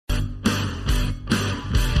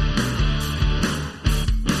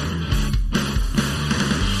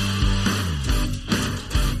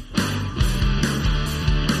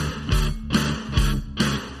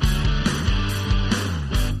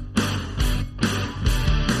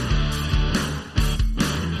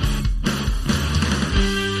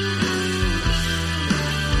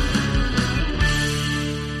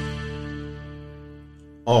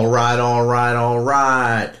All right, all right, all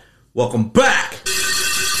right. Welcome back.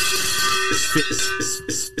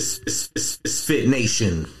 It's Fit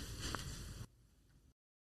Nation.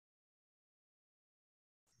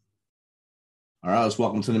 All right, let's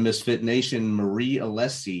welcome to the Misfit Nation, Marie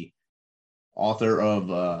Alessi,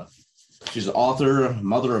 she's an author,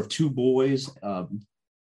 mother of two boys,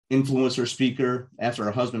 influencer speaker. After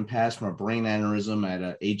her husband passed from a brain aneurysm at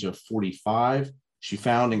the age of 45, she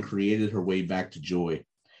found and created her way back to joy.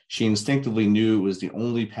 She instinctively knew it was the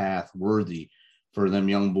only path worthy for them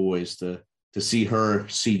young boys to see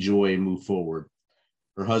joy and move forward.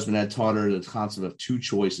 Her husband had taught her the concept of two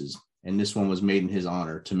choices, and this one was made in his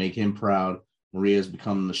honor. To make him proud, Maria has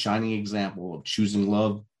become the shining example of choosing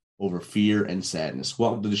love over fear and sadness.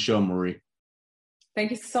 Welcome to the show, Marie.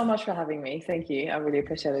 Thank you so much for having me. Thank you. I really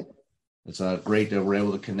appreciate it. It's great that we're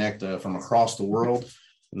able to connect from across the world.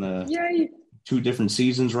 Yay! 2 different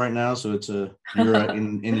seasons right now, so it's you're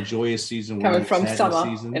in a joyous season. We're coming from summer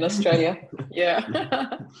season in Australia.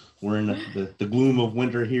 Yeah. We're in the gloom of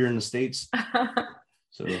winter here in the States.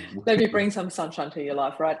 So maybe bring some sunshine to your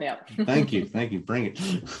life right now. Thank you. Bring it.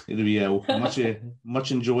 It'll be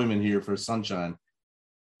much enjoyment here for sunshine.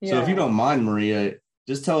 Yeah. So if you don't mind, Maria,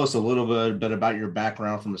 just tell us a little bit about your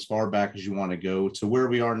background from as far back as you want to go to where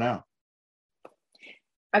we are now.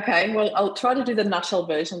 Okay, well, I'll try to do the nutshell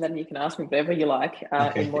version, then you can ask me whatever you like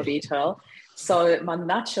in more detail. So my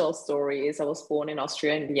nutshell story is I was born in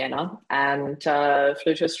Austria, in Vienna, and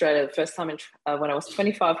flew to Australia the first time when I was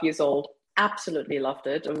 25 years old. Absolutely loved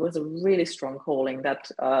it. It was a really strong calling that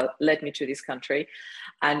led me to this country,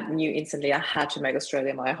 and knew instantly I had to make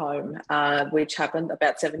Australia my home, which happened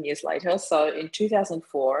about 7 years later. So in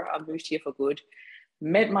 2004, I moved here for good.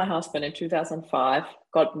 Met my husband in 2005,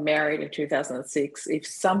 got married in 2006. If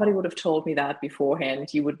somebody would have told me that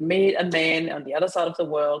beforehand, you would meet a man on the other side of the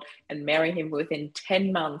world and marry him within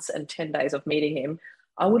 10 months and 10 days of meeting him,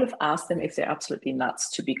 I would have asked them if they're absolutely nuts,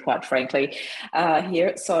 to be quite frankly,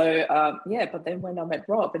 here. So, but then when I met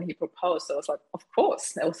Rob and he proposed, I was like, of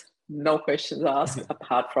course, there was no questions asked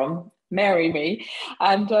apart from marry me.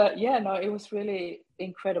 And it was really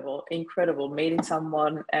incredible meeting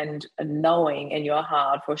someone and knowing in your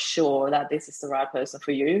heart for sure that this is the right person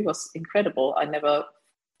for you was incredible. I never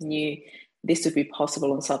knew this would be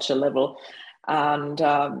possible on such a level. And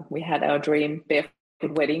we had our dream barefoot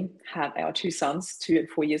wedding, had our 2 sons 2 and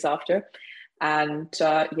 4 years after, and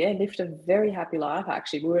lived a very happy life.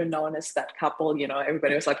 Actually, we were known as that couple.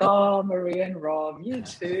 Everybody was like, oh, Maria and Rob, you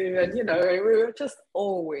too. And we were just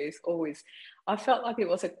always I felt like it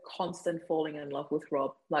was a constant falling in love with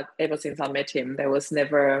Rob. Like ever since I met him, there was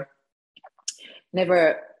never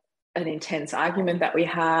an intense argument that we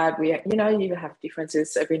had. You have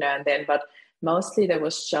differences every now and then, but mostly there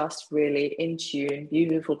was just really in tune,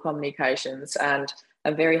 beautiful communications, and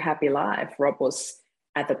a very happy life. Rob was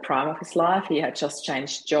at the prime of his life. He had just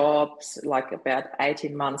changed jobs like about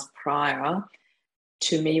 18 months prior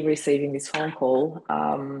to me receiving this phone call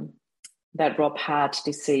that Rob had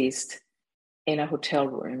deceased in a hotel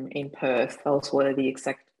room in Perth. Those were the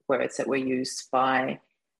exact words that were used by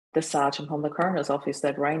the sergeant from the coroner's office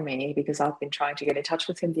that rang me, because I've been trying to get in touch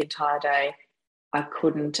with him the entire day. I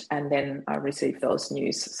couldn't, and then I received those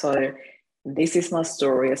news. So this is my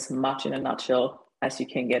story as much in a nutshell as you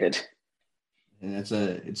can get it. And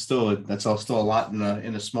that's still a lot in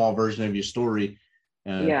a small version of your story.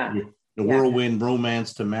 The whirlwind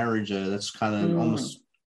romance to marriage. That's kind of almost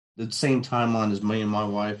the same timeline as me and my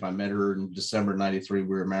wife. I met her in December '93. We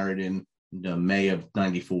were married in May of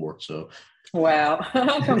 '94. So. Wow!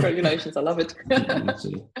 Congratulations! I love it.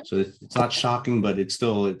 So it's not shocking, but it's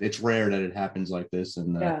rare that it happens like this.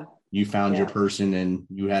 And you found your person, and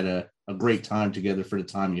you had a great time together for the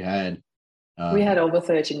time you had. We had over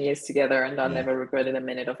 13 years together, and I never regretted a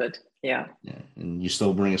minute of it. Yeah. And you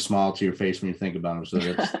still bring a smile to your face when you think about him. So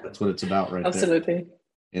that's what it's about, right? Absolutely.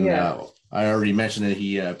 There. And I already mentioned that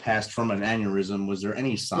he passed from an aneurysm. Was there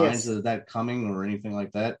any signs of that coming or anything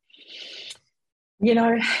like that?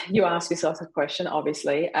 You ask yourself a question,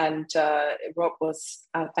 obviously, and Rob was,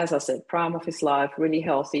 as I said, prime of his life, really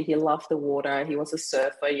healthy. He loved the water. He was a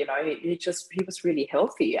surfer. He was really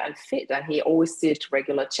healthy and fit, and he always did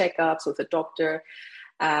regular checkups with a doctor.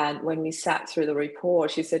 And when we sat through the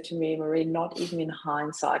report, she said to me, Marie, not even in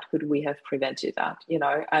hindsight could we have prevented that,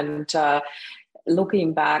 and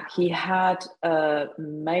looking back, he had a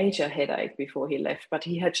major headache before he left, but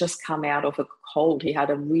he had just come out of a cold. He had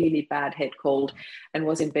a really bad head cold and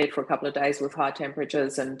was in bed for a couple of days with high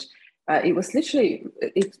temperatures. And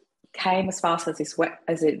it came as fast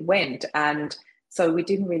as it went. And So we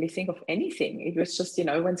didn't really think of anything. It was just,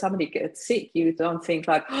 when somebody gets sick, you don't think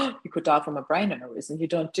like, oh, you could die from a brain aneurysm. You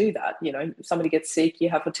don't do that. If somebody gets sick, you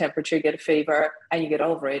have a temperature, get a fever, and you get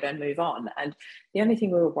over it and move on. And the only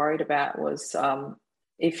thing we were worried about was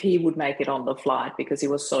if he would make it on the flight, because it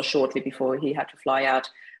was so shortly before he had to fly out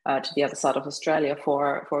to the other side of Australia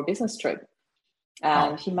for a business trip.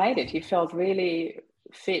 And he made it. He felt really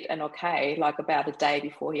fit and okay, like about a day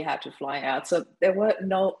before he had to fly out. So there were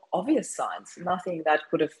no obvious signs, nothing that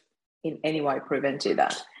could have in any way prevented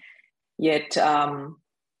that. Yet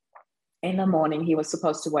in the morning, he was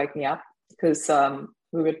supposed to wake me up because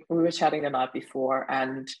we were chatting the night before,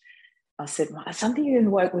 and I said, something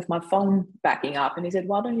didn't work with my phone backing up. And he said,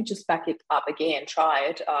 why don't you just back it up again, try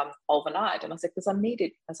it overnight? And I said, because I need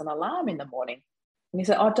it as an alarm in the morning. And he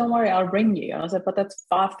said, oh, don't worry, I'll ring you. And I said, but that's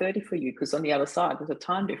 5:30 for you, because on the other side, there's a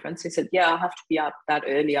time difference. He said, yeah, I have to be up that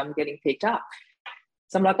early. I'm getting picked up.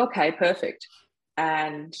 So I'm like, okay, perfect.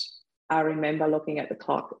 And I remember looking at the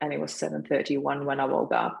clock, and it was 7:31 when I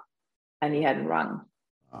woke up, and he hadn't rung.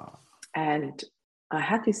 Oh. And I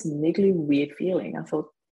had this niggly, weird feeling. I thought,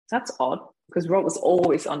 that's odd, because Rob was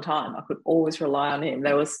always on time. I could always rely on him.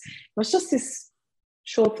 It was just this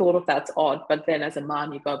short thought of that's odd. But then as a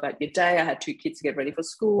mom, you go about your day. I had 2 kids to get ready for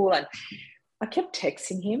school, and I kept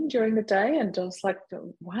texting him during the day, and I was like,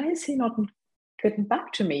 why is he not getting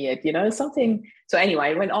back to me yet? Something. So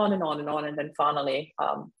anyway, it went on and on and on. And then finally,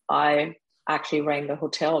 I actually rang the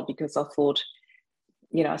hotel, because I thought,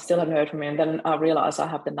 I still haven't heard from him. And then I realized I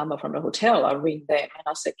have the number from the hotel. I ring them and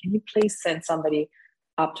I said, can you please send somebody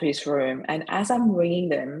up to his room? And as I'm ringing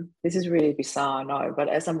them, this is really bizarre, I know, but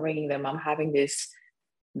as I'm ringing them, I'm having this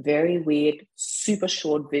very weird, super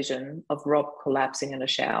short vision of Rob collapsing in a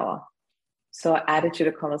shower. So I added to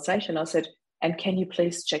the conversation. I said, and can you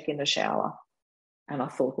please check in the shower? And I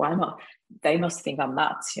thought, why not? They must think I'm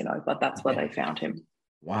nuts, but that's where they found him.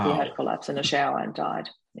 Wow. He had collapsed in a shower and died.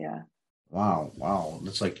 Yeah. Wow.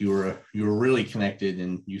 It's like you were really connected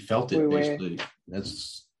and you felt it, basically.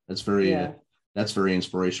 That's very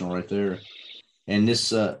inspirational right there. And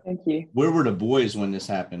this, thank you. Where were the boys when this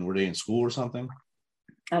happened? Were they in school or something?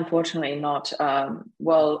 Unfortunately not.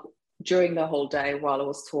 Well, during the whole day while I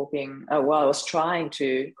was trying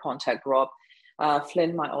to contact Rob,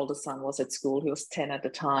 Flynn, my oldest son, was at school. He was 10 at the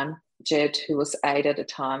time. Jed, who was 8 at the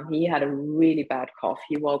time, he had a really bad cough.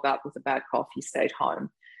 He woke up with a bad cough. He stayed home.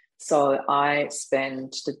 So I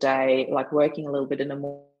spent the day working a little bit in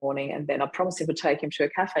the morning, and then I promised him to take him to a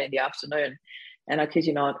cafe in the afternoon. And I kid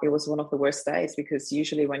you not, it was one of the worst days, because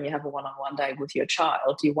usually when you have a one-on-one day with your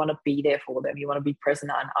child, you want to be there for them. You want to be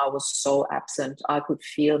present. And I was so absent. I could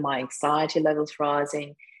feel my anxiety levels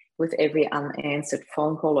rising with every unanswered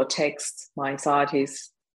phone call or text. My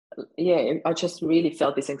anxieties, I just really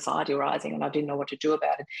felt this anxiety rising, and I didn't know what to do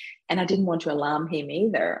about it. And I didn't want to alarm him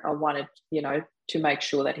either. I wanted, to make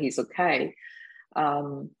sure that he's okay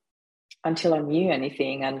until I knew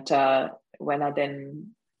anything. And when I then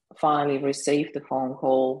finally received the phone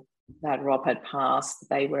call that Rob had passed,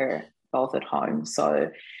 they were both at home.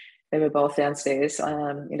 So they were both downstairs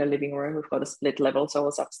in a living room. We've got a split level. So I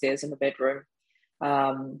was upstairs in the bedroom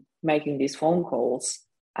making these phone calls,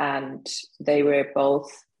 and they were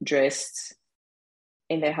both dressed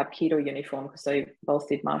in their Hapkido uniform, because they both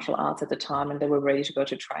did martial arts at the time, and they were ready to go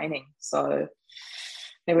to training. So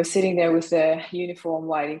they were sitting there with their uniform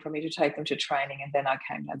waiting for me to take them to training. And then I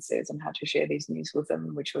came downstairs and had to share these news with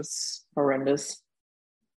them, which was horrendous.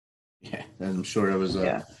 Yeah, I'm sure it was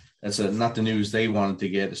that's not the news they wanted to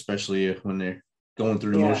get, especially when they're going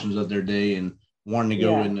through the motions of their day and wanting to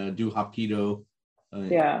go and do Hapkido.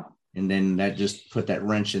 And then that just put that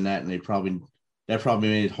wrench in that, and that probably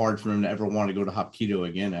made it hard for them to ever want to go to Hapkido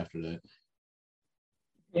again after that.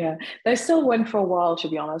 Yeah, they still went for a while, to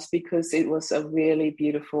be honest, because it was a really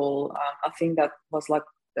beautiful, I think that was like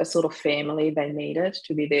a sort of family they needed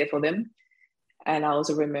to be there for them. And I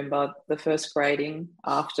also remember the first grading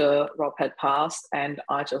after Rob had passed, and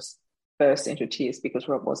I just burst into tears because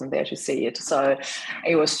Rob wasn't there to see it. So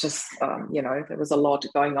it was just, there was a lot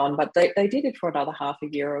going on, but they did it for another half a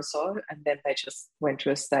year or so. And then they just went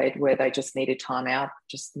to a state where they just needed time out,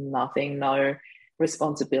 just nothing, no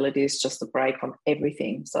responsibilities, just a break from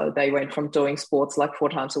everything. So they went from doing sports 4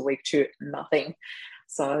 times a week to nothing.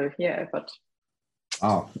 So but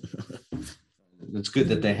wow. It's good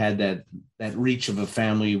that they had that reach of a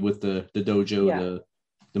family with the dojo,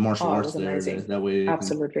 the martial arts there. That way,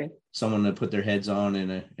 absolutely, someone to put their heads on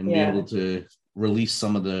and be able to release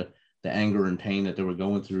some of the anger and pain that they were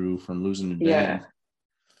going through from losing their dad.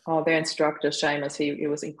 Oh, their instructor, Seamus, he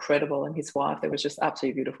was incredible, and his wife, they were just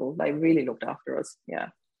absolutely beautiful. They really looked after us. Yeah.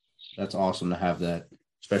 That's awesome to have that.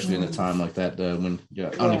 especially in a time like that, when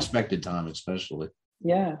unexpected time, especially.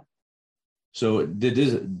 Yeah. So did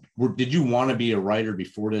you want to be a writer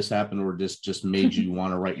before this happened, or this just made you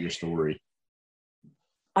want to write your story?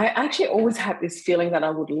 I actually always had this feeling that I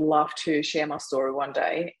would love to share my story one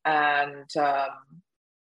day, and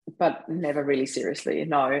but never really seriously.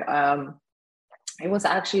 No, it was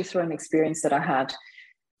actually through an experience that I had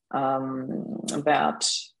about.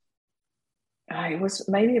 It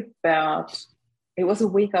was a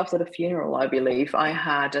week after the funeral, I believe. I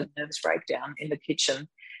had a nervous breakdown in the kitchen.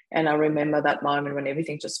 And I remember that moment when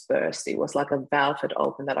everything just burst. It was like a valve had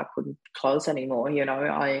opened that I couldn't close anymore.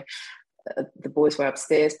 The boys were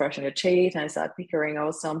upstairs brushing their teeth, and I started bickering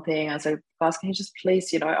over something. I said, guys, can you just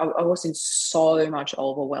please, I was in so much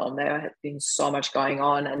overwhelm. There had been so much going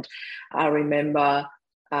on. And I remember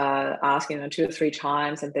asking them 2 or 3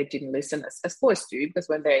 times, and they didn't listen, as boys do, because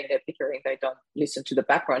when they're in their bickering, they don't listen to the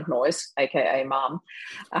background noise, aka mum.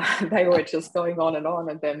 They were just going on.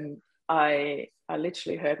 And then I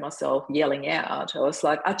literally heard myself yelling out. I was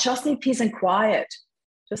like, I just need peace and quiet,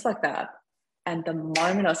 just like that. And the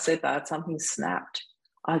moment I said that, something snapped.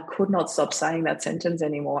 I could not stop saying that sentence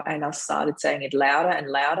anymore. And I started saying it louder and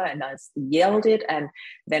louder. And I yelled it. And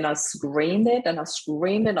then I screamed it. And I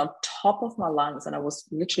screamed it on top of my lungs. And I was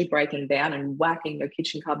literally breaking down and whacking the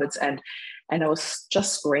kitchen cupboards. And I was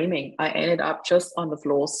just screaming. I ended up just on the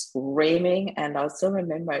floor screaming. And I still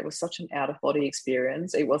remember it was such an out-of-body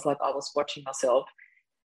experience. It was like I was watching myself,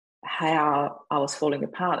 how I was falling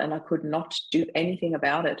apart. And I could not do anything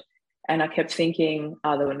about it. And I kept thinking,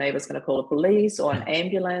 are the neighbors going to call the police or an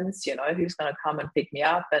ambulance? Who's going to come and pick me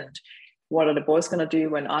up? And what are the boys going to do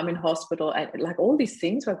when I'm in hospital? And like all these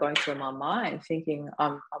things were going through my mind, thinking,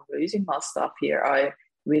 I'm losing my stuff here. I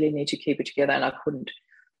really need to keep it together. And I couldn't.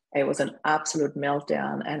 It was an absolute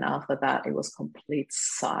meltdown. And after that, it was complete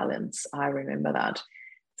silence. I remember that.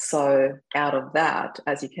 So out of that,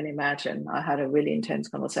 as you can imagine, I had a really intense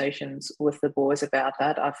conversations with the boys about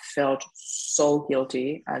that. I felt so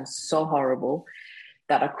guilty and so horrible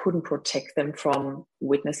that I couldn't protect them from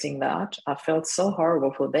witnessing that. I felt so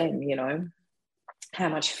horrible for them, how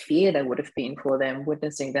much fear there would have been for them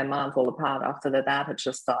witnessing their mom fall apart after their dad had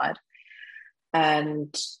just died.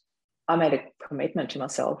 And I made a commitment to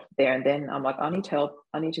myself there and then. I'm like, I need help.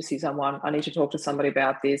 I need to see someone. I need to talk to somebody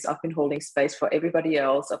about this. I've been holding space for everybody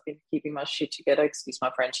else. I've been keeping my shit together, excuse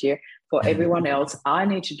my French here, for everyone else. I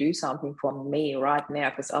need to do something for me right now,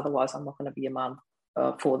 because otherwise I'm not going to be a mom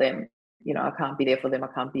for them. I can't be there for them. I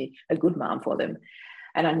can't be a good mom for them.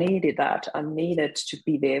 And I needed that. I needed to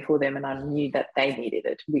be there for them, and I knew that they needed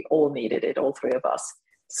it. We all needed it, all 3 of us.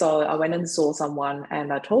 So I went and saw someone,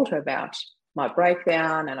 and I told her about my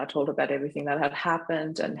breakdown, and I told her about everything that had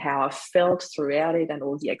happened and how I felt throughout it, and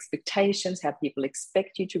all the expectations, how people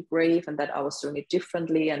expect you to grieve, and that I was doing it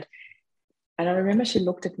differently. And I remember she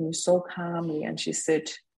looked at me so calmly and she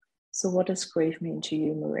said, so what does grief mean to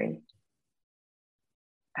you, Marie?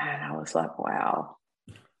 And I was like, wow.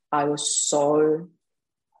 I was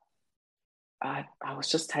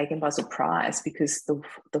just taken by surprise, because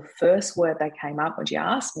the first word that came up when she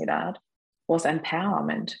asked me that was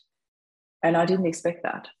empowerment. And I didn't expect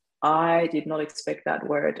that. I did not expect that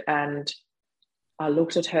word. And I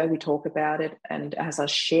looked at her, we talked about it. And as I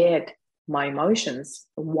shared my emotions,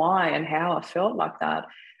 why and how I felt like that,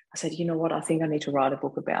 I said, you know what, I think I need to write a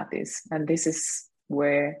book about this. And this is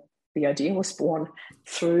where the idea was born,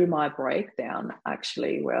 through my breakdown,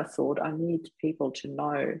 actually, where I thought I need people to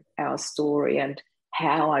know our story and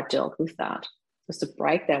how I dealt with that. Because the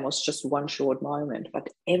breakdown was just one short moment, but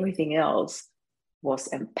everything else was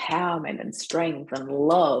empowerment and strength and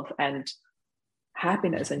love and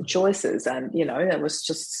happiness and choices. And, there was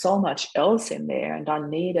just so much else in there. And I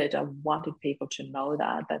wanted people to know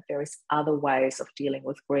that there is other ways of dealing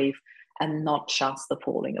with grief and not just the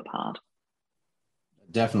falling apart.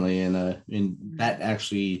 Definitely. And that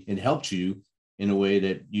actually, it helped you in a way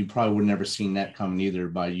that you probably would have never seen that coming either,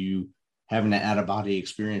 by you having that out-of-body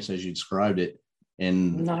experience as you described it.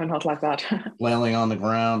 And no, not like that. flailing on the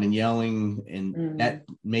ground and yelling, and that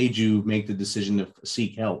made you make the decision to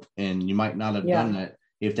seek help. And you might not have done that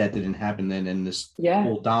if that didn't happen then, and this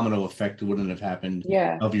whole domino effect wouldn't have happened.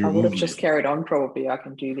 Of your I would movement. have just carried on. Probably I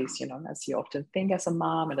can do this, as you often think as a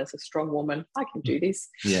mom and as a strong woman, I can do this.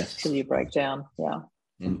 Yes. Till you break down.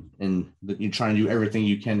 And you're trying to do everything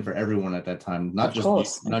you can for everyone at that time, not just the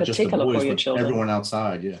boys, but children. Everyone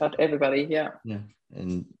outside. But everybody.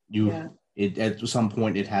 And it at some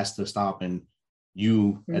point it has to stop, and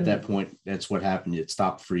you at that point, that's what happened. It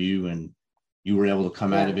stopped for you, and you were able to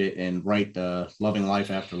come out of it and write Loving Life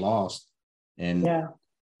After Loss. And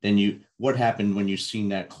then what happened when you seen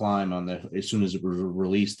that climb as soon as it was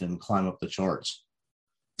released and climb up the charts?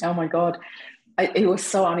 Oh my God. It was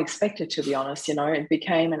so unexpected, to be honest. It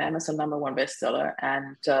became an Amazon #1 bestseller,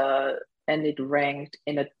 and it ranked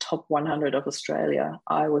in the top 100 of Australia.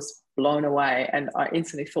 I was blown away, and I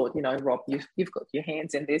instantly thought, Rob, you've got your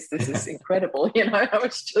hands in this. This is incredible. I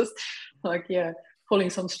was just like, yeah, pulling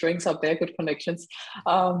some strings up there, good connections.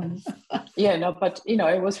 But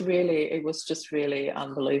it was just really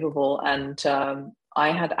unbelievable. And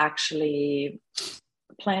I had actually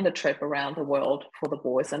planned a trip around the world for the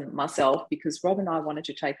boys and myself, because Rob and I wanted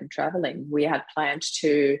to take them traveling. We had planned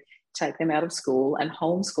to take them out of school and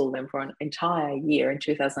homeschool them for an entire year in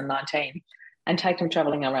 2019 and take them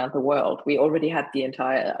traveling around the world. We already had the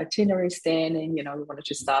entire itinerary standing. We wanted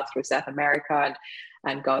to start through South America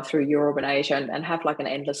and go through Europe and Asia and have like an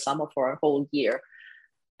endless summer for a whole year.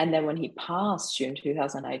 And then when he passed June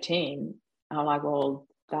 2018, I'm like, well,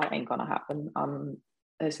 that ain't gonna happen.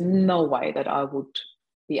 There's no way that I would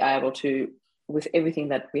be able to, with everything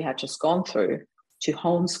that we had just gone through, to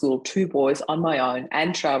homeschool 2 boys on my own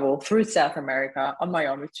and travel through South America on my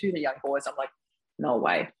own with 2 young boys. I'm like, no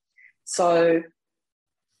way. So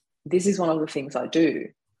this is one of the things I do.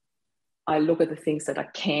 I look at the things that I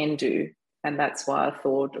can do. And that's why I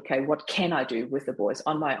thought, okay, what can I do with the boys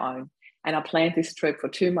on my own? And I planned this trip for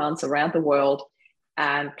 2 months around the world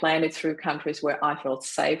and planned it through countries where I felt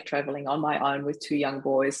safe traveling on my own with 2 young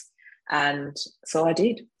boys. And so I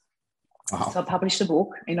did. Wow. So I published a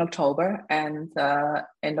book in October, and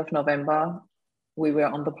end of November, we were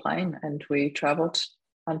on the plane and we traveled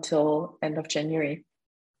until end of January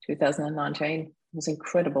 2019. It was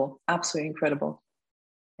incredible, absolutely incredible.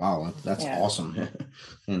 Wow, that's awesome.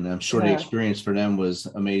 And I'm sure the experience for them was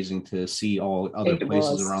amazing to see all other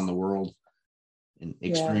places around the world and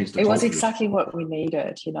experience the cultures. It was cultures. Exactly what we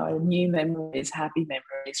needed, new memories, happy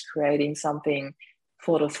memories, creating something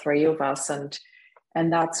for the 3 of us.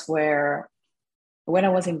 And that's where, when I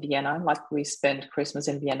was in Vienna, like we spent Christmas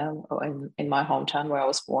in Vienna, in my hometown where I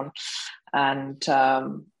was born. And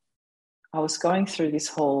I was going through this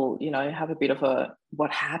whole, have a bit of what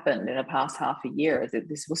happened in the past half a year.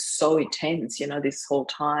 This was so intense, this whole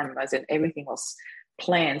time, as in everything was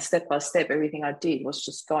planned step by step. Everything I did was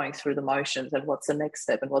just going through the motions and what's the next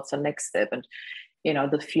step and what's the next step. And,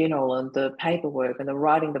 the funeral and the paperwork and the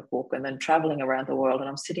writing the book and then traveling around the world. And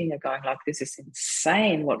I'm sitting there going like, this is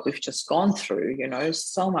insane what we've just gone through.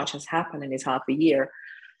 So much has happened in this half a year.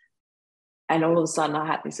 And all of a sudden I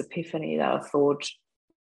had this epiphany that I thought,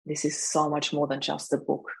 this is so much more than just a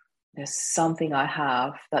book. There's something I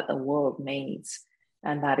have that the world needs,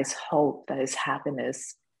 and that is hope, that is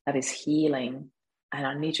happiness, that is healing. And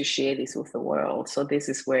I need to share this with the world. So this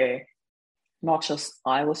is where not just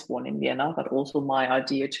I was born in Vienna, but also my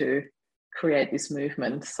idea to create this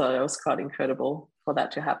movement. So it was quite incredible for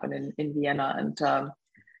that to happen in Vienna. And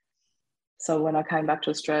so when I came back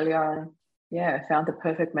to Australia, I found the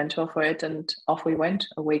perfect mentor for it, and off we went.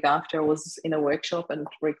 A week after, I was in a workshop and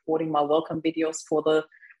recording my welcome videos for the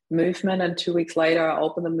movement, and 2 weeks later I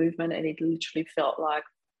opened the movement, and it literally felt like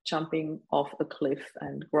jumping off a cliff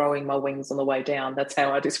and growing my wings on the way down. That's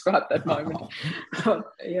how I describe that moment.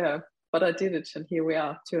 But I did it, and here we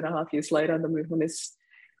are 2.5 years later, and the movement is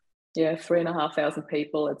 3,500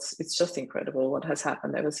 people. It's just incredible what has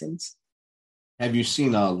happened ever since. Have you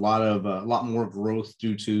seen a lot more growth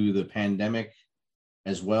due to the pandemic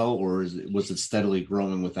as well, or was it steadily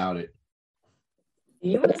growing without it?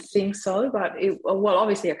 You would think so, but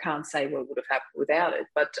obviously I can't say what would have happened without it.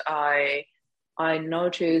 But I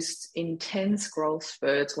noticed intense growth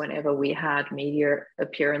spurts whenever we had media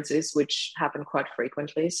appearances, which happened quite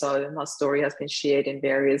frequently. So my story has been shared in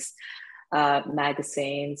various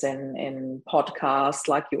magazines and in podcasts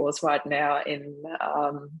like yours right now, in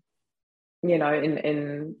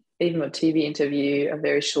even a TV interview, a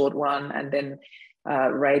very short one, and then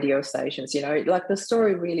radio stations, like the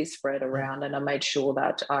story really spread around, and I made sure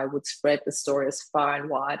that I would spread the story as far and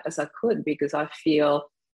wide as I could, because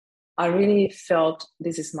I really felt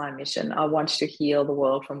this is my mission. I want to heal the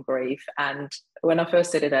world from grief. And when I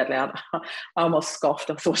first said it out loud, I almost scoffed.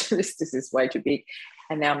 I thought this is way too big.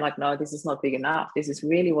 And now I'm like, no, this is not big enough. This is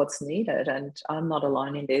really what's needed. And I'm not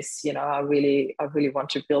alone in this. I really want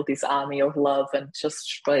to build this army of love and just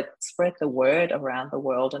spread the word around the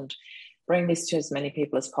world and bring this to as many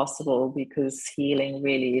people as possible, because healing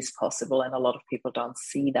really is possible. And a lot of people don't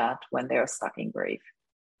see that when they're stuck in grief.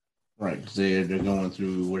 Right, because they're going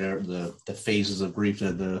through whatever the phases of grief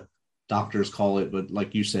that the doctors call it. But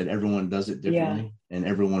like you said, everyone does it differently, and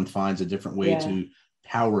everyone finds a different way to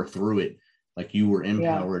power through it. Like you were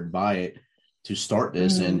empowered by it to start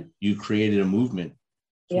this, and you created a movement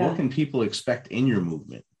So what can people expect in your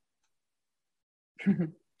movement?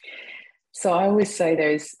 So I always say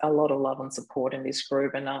there's a lot of love and support in this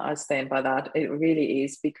group, and I stand by that. It really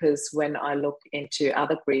is, because when I look into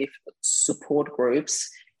other grief support groups,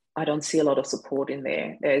 I don't see a lot of support in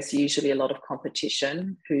there. There's usually a lot of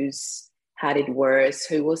competition. Who's had it worse,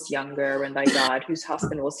 who was younger when they died, whose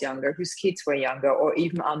husband was younger, whose kids were younger, or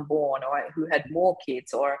even unborn, or who had more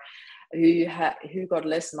kids, or who got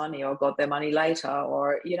less money or got their money later,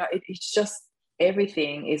 or it's just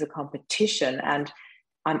everything is a competition. And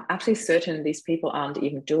I'm absolutely certain these people aren't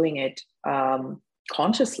even doing it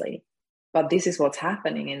consciously, but this is what's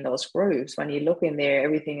happening in those groups. When you look in there,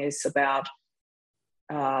 everything is about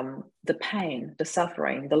the pain, the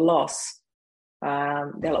suffering, the loss.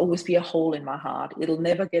 There'll always be a hole in my heart. It'll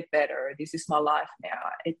never get better. This is my life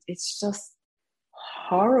now. It's just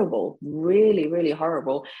horrible, really, really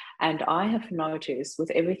horrible. And I have noticed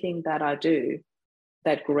with everything that I do,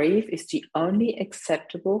 that grief is the only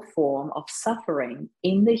acceptable form of suffering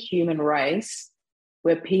in the human race,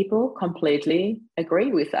 where people completely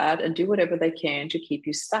agree with that and do whatever they can to keep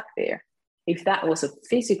you stuck there. If that was a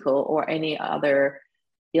physical or any other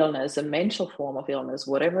illness, a mental form of illness,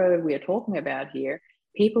 whatever we are talking about here,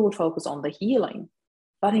 people would focus on the healing.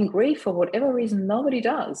 But in grief, for whatever reason, nobody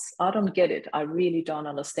does. I don't get it. I really don't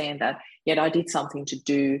understand that. Yet I did something to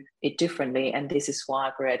do it differently. And this is why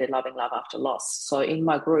I created Loving Love After Loss. So in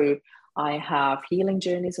my group, I have healing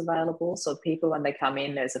journeys available. So people, when they come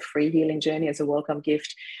in, there's a free healing journey as a welcome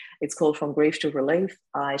gift. It's called From Grief to Relief.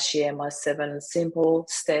 I share my 7 simple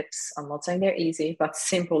steps. I'm not saying they're easy, but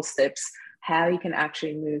simple steps, how you can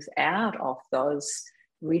actually move out of those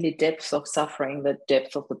really depths of suffering, the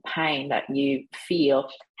depth of the pain that you feel,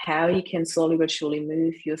 how you can slowly but surely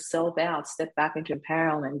move yourself out, step back into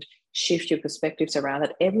empowerment, shift your perspectives around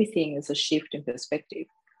it. Everything is a shift in perspective.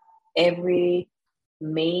 Every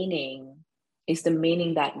meaning is the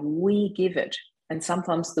meaning that we give it. And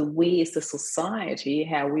sometimes the we is the society,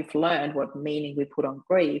 how we've learned what meaning we put on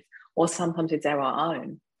grief, or sometimes it's our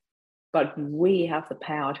own. But we have the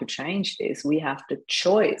power to change this. We have the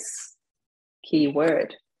choice, key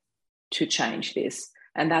word, to change this.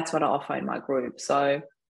 And that's what I offer in my group. So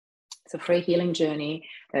it's a free healing journey.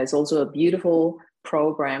 There's also a beautiful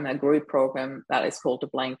program, a group program that is called The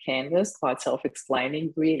Blank Canvas, quite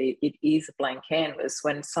self-explaining. Really, it is a blank canvas.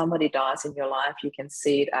 When somebody dies in your life, you can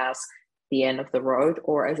see it as the end of the road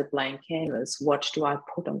or as a blank canvas. What do I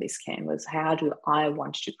put on this canvas? How do I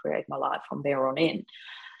want to create my life from there on in?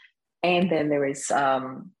 And then there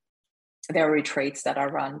are retreats that I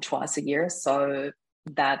run twice a year. So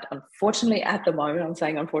that, unfortunately, at the moment, I'm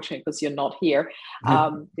saying unfortunately because you're not here,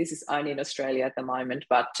 this is only in Australia at the moment,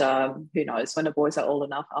 but who knows, when the boys are old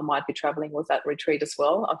enough, I might be traveling with that retreat as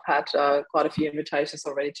well. I've had quite a few invitations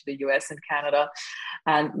already to the US and Canada,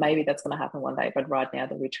 and maybe that's going to happen one day, but right now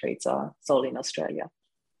the retreats are solely in Australia.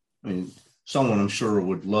 I mean, someone I'm sure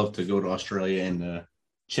would love to go to Australia and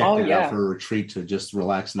check that out for a retreat to just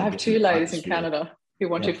relax. I have 2 ladies in Canada who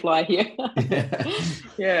want to fly here.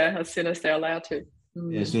 As soon as they're allowed to.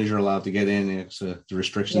 Yeah, as soon as you're allowed to get in, it's the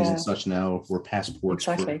restrictions and such now for passports.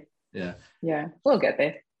 Exactly. We'll get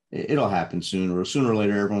there. It'll happen sooner or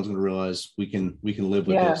later. Everyone's going to realize we can live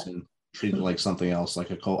with this and treat it like something else, like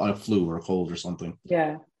a flu or a cold or something.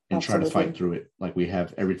 Yeah. And absolutely. try to fight through it like we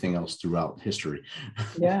have everything else throughout history.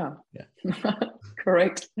 Yeah.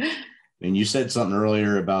 Correct. And you said something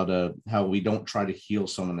earlier about how we don't try to heal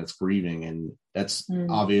someone that's grieving, and that's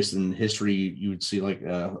obvious in history. You would see, like,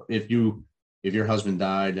 if your husband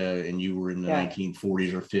died and you were in the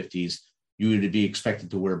 1940s or 50s, you would be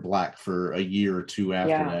expected to wear black for a year or 2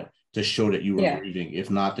 after that to show that you were grieving.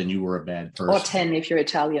 If not, then you were a bad person. Or 10 if you're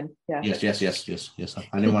Italian. Yeah. Yes.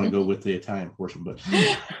 I didn't want to go with the Italian portion, but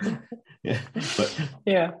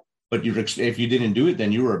but if you didn't do it,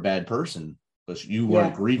 then you were a bad person. But you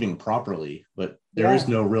weren't grieving properly. But there is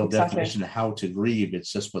no real definition of how to grieve.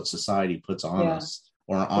 It's just what society puts on us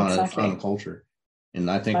or on a culture. And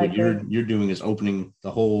I think what you're doing is opening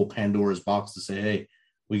the whole Pandora's box to say, hey,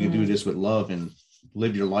 we can do this with love and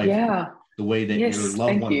live your life the way that your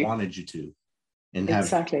loved one wanted you to, and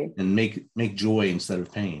and make joy instead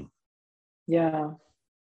of pain. Yeah,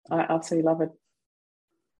 I absolutely love it.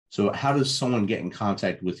 So how does someone get in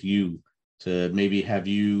contact with you to maybe have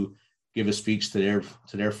you give a speech to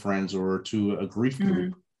their friends or to a grief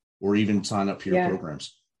group or even sign up for your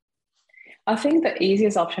programs? I think the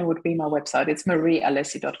easiest option would be my website. It's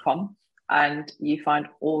mariealessi.com, and you find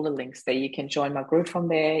all the links there. You can join my group from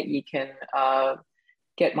there. You can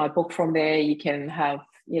get my book from there. You can have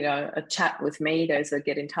a chat with me, there's a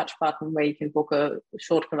get in touch button where you can book a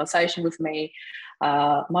short conversation with me.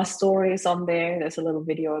 My story is on there. There's a little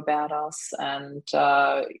video about us, and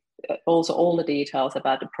also all the details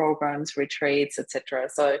about the programs, retreats, etc.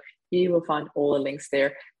 So you will find all the links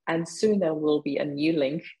there. And soon there will be a new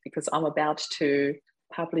link because I'm about to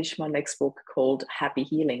publish my next book called Happy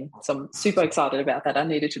Healing. So I'm super excited about that. I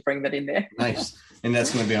needed to bring that in there. Nice. And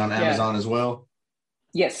that's going to be on Amazon as well?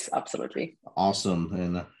 Yes, absolutely. Awesome.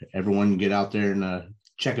 And everyone get out there and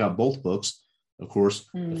check out both books. Of course,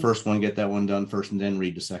 the first one, get that one done first and then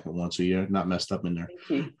read the second one so you're not messed up in there.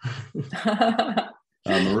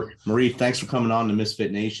 Thank you. Marie, thanks for coming on to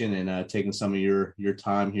Misfit Nation and taking some of your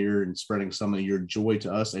time here and spreading some of your joy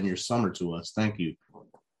to us and your summer to us. Thank you.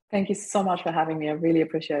 Thank you so much for having me. I really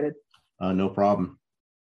appreciate it. No problem.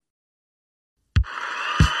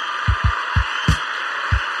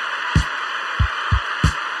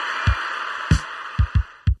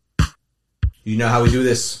 You know how we do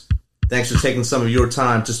this. Thanks for taking some of your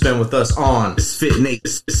time to spend with us on Misfit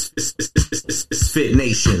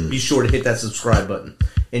Nation. Be sure to hit that subscribe button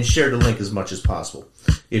and share the link as much as possible.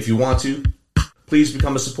 If you want to, please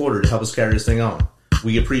become a supporter to help us carry this thing on.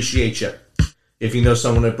 We appreciate you. If you know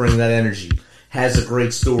someone that brings that energy, has a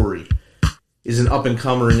great story, is an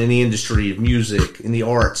up-and-comer in any industry of music, in the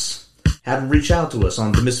arts, have them reach out to us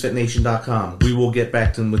on themisfitnation.com. We will get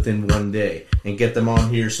back to them within one day and get them on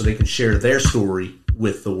here so they can share their story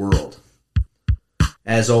with the world.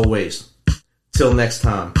 As always, till next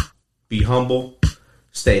time, be humble,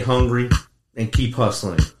 stay hungry, and keep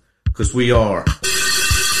hustling, because we are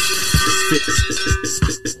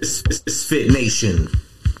Misfit Nation.